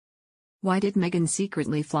Why did Meghan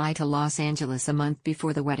secretly fly to Los Angeles a month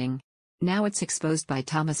before the wedding? Now it's exposed by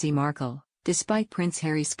Thomas E. Markle, despite Prince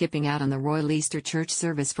Harry skipping out on the royal Easter church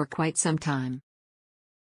service for quite some time.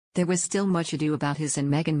 There was still much ado about his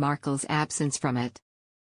and Meghan Markle's absence from it.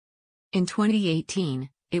 In 2018,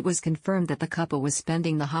 it was confirmed that the couple was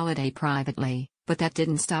spending the holiday privately, but that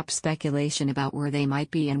didn't stop speculation about where they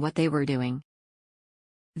might be and what they were doing.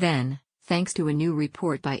 Then, thanks to a new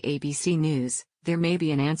report by ABC News, there may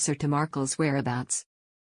be an answer to Markle's whereabouts.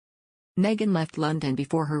 Meghan left London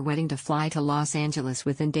before her wedding to fly to Los Angeles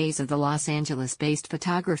within days of the Los Angeles-based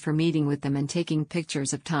photographer meeting with them and taking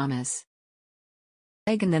pictures of Thomas.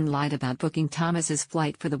 Meghan then lied about booking Thomas's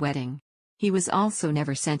flight for the wedding. He was also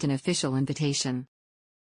never sent an official invitation.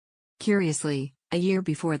 Curiously, a year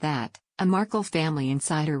before that, a Markle family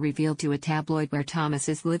insider revealed to a tabloid where Thomas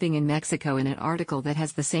is living in Mexico in an article that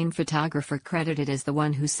has the same photographer credited as the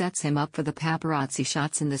one who sets him up for the paparazzi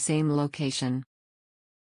shots in the same location.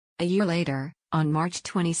 A year later, on March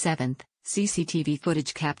 27, CCTV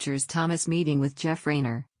footage captures Thomas meeting with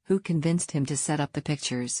Rayner, who convinced him to set up the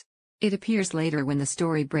pictures. It appears later when the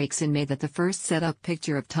story breaks in May that the first set-up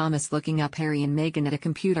picture of Thomas looking up Harry and Meghan at a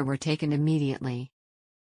computer were taken immediately.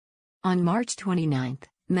 On March 29,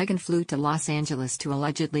 Meghan flew to Los Angeles to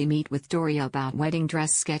allegedly meet with Doria about wedding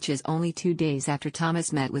dress sketches only 2 days after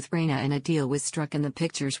Thomas met with Rayner and a deal was struck and the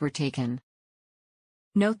pictures were taken.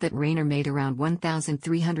 Note that Rayner made around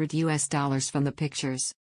 $1,300 from the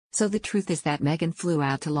pictures. So the truth is that Meghan flew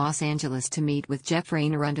out to Los Angeles to meet with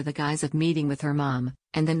Rayner under the guise of meeting with her mom,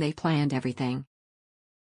 and then they planned everything.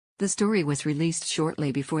 The story was released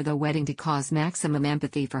shortly before the wedding to cause maximum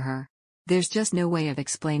empathy for her. There's just no way of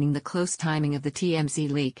explaining the close timing of the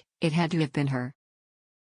TMZ leak, it had to have been her.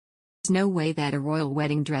 There's no way that a royal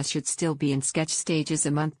wedding dress should still be in sketch stages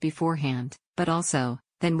a month beforehand, but also,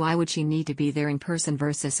 then why would she need to be there in person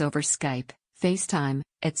versus over Skype, FaceTime,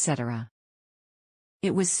 etc.?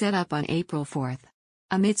 It was set up on April 4.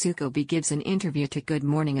 Mitsuko B gives an interview to Good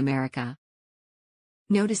Morning America.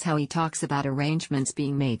 Notice how he talks about arrangements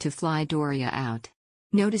being made to fly Doria out.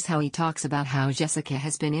 Notice how he talks about how Jessica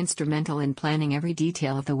has been instrumental in planning every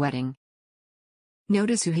detail of the wedding.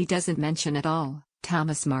 Notice who he doesn't mention at all,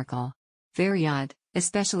 Thomas Markle. Very odd,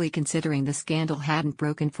 especially considering the scandal hadn't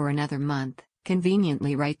broken for another month,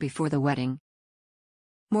 conveniently right before the wedding.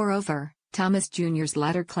 Moreover, Thomas Jr.'s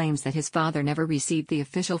letter claims that his father never received the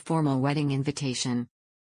official formal wedding invitation.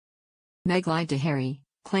 Meg lied to Harry,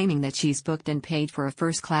 claiming that she's booked and paid for a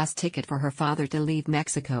first-class ticket for her father to leave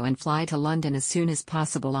Mexico and fly to London as soon as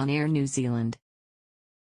possible on Air New Zealand.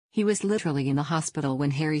 He was literally in the hospital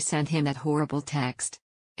when Harry sent him that horrible text.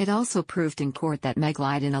 It also proved in court that Meg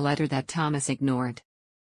lied in a letter that Thomas ignored.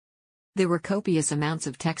 There were copious amounts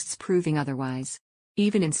of texts proving otherwise.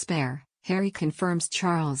 Even in Spare, Harry confirms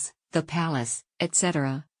Charles, the palace,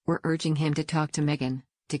 etc., were urging him to talk to Meghan,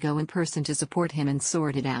 to go in person to support him and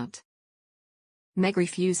sort it out. Meg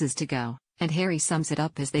refuses to go, and Harry sums it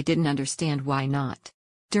up as they didn't understand why not.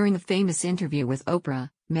 During a famous interview with Oprah,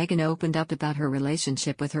 Meghan opened up about her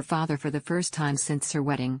relationship with her father for the first time since her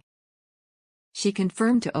wedding. She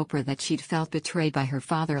confirmed to Oprah that she'd felt betrayed by her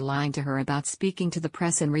father lying to her about speaking to the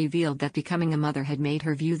press and revealed that becoming a mother had made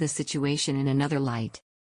her view the situation in another light.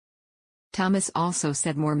 Thomas also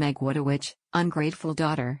said more Meg what a witch, ungrateful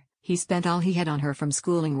daughter. He spent all he had on her from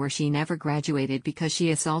schooling where she never graduated because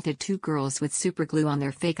she assaulted 2 girls with superglue on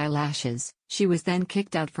their fake eyelashes. She was then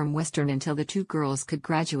kicked out from Western until the 2 girls could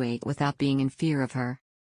graduate without being in fear of her.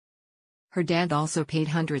 Her dad also paid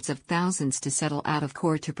hundreds of thousands to settle out of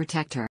court to protect her.